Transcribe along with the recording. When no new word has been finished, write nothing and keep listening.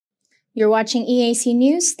You're watching EAC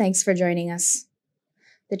News. Thanks for joining us.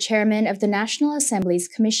 The chairman of the National Assembly's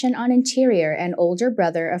Commission on Interior and older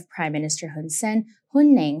brother of Prime Minister Hun Sen,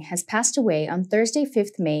 Hun Neng, has passed away on Thursday,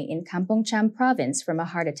 5th May in Kampong Cham province from a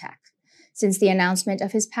heart attack. Since the announcement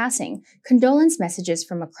of his passing, condolence messages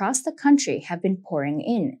from across the country have been pouring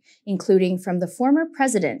in, including from the former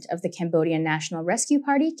president of the Cambodia National Rescue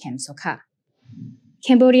Party, Kem Sokha.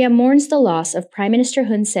 Cambodia mourns the loss of Prime Minister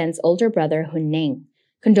Hun Sen's older brother, Hun Neng.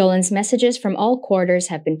 Condolence messages from all quarters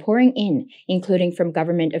have been pouring in, including from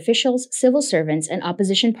government officials, civil servants, and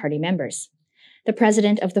opposition party members. The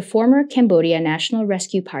president of the former Cambodia National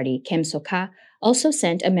Rescue Party, Kem Sokha, also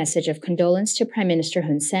sent a message of condolence to Prime Minister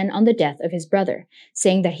Hun Sen on the death of his brother,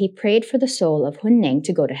 saying that he prayed for the soul of Hun Neng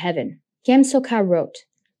to go to heaven. Kem Sokha wrote,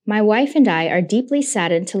 "My wife and I are deeply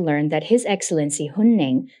saddened to learn that His Excellency Hun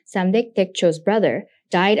Neng, Samdech Techo's brother,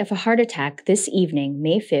 died of a heart attack this evening,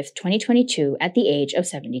 May 5, 2022, at the age of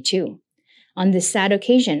 72. On this sad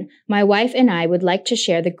occasion, my wife and I would like to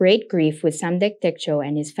share the great grief with Samdech Techo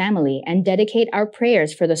and his family and dedicate our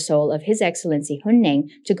prayers for the soul of His Excellency Hun Neng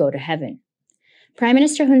to go to heaven." Prime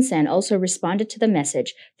Minister Hun Sen also responded to the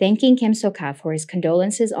message, thanking Kem Sokha for his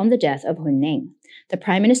condolences on the death of Hun Neng. The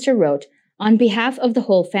Prime Minister wrote, "On behalf of the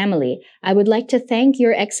whole family, I would like to thank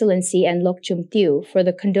Your Excellency and Lok Chum Tiu for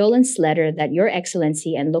the condolence letter that Your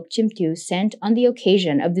Excellency and Lok Chum Tiu sent on the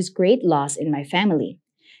occasion of this great loss in my family.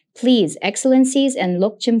 Please, Excellencies and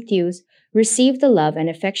Lok Chum Tius, receive the love and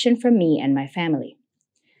affection from me and my family."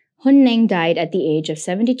 Hun Neng died at the age of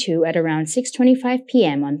 72 at around 6:25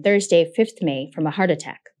 p.m. on Thursday, 5th May, from a heart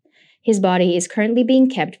attack. His body is currently being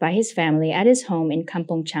kept by his family at his home in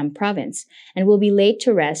Kampong Cham province and will be laid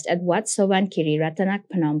to rest at Wat Sovan Kiri Ratanak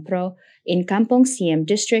Phnom Penh in Kampong Siem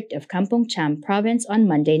district of Kampong Cham province on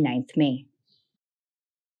Monday, 9th May.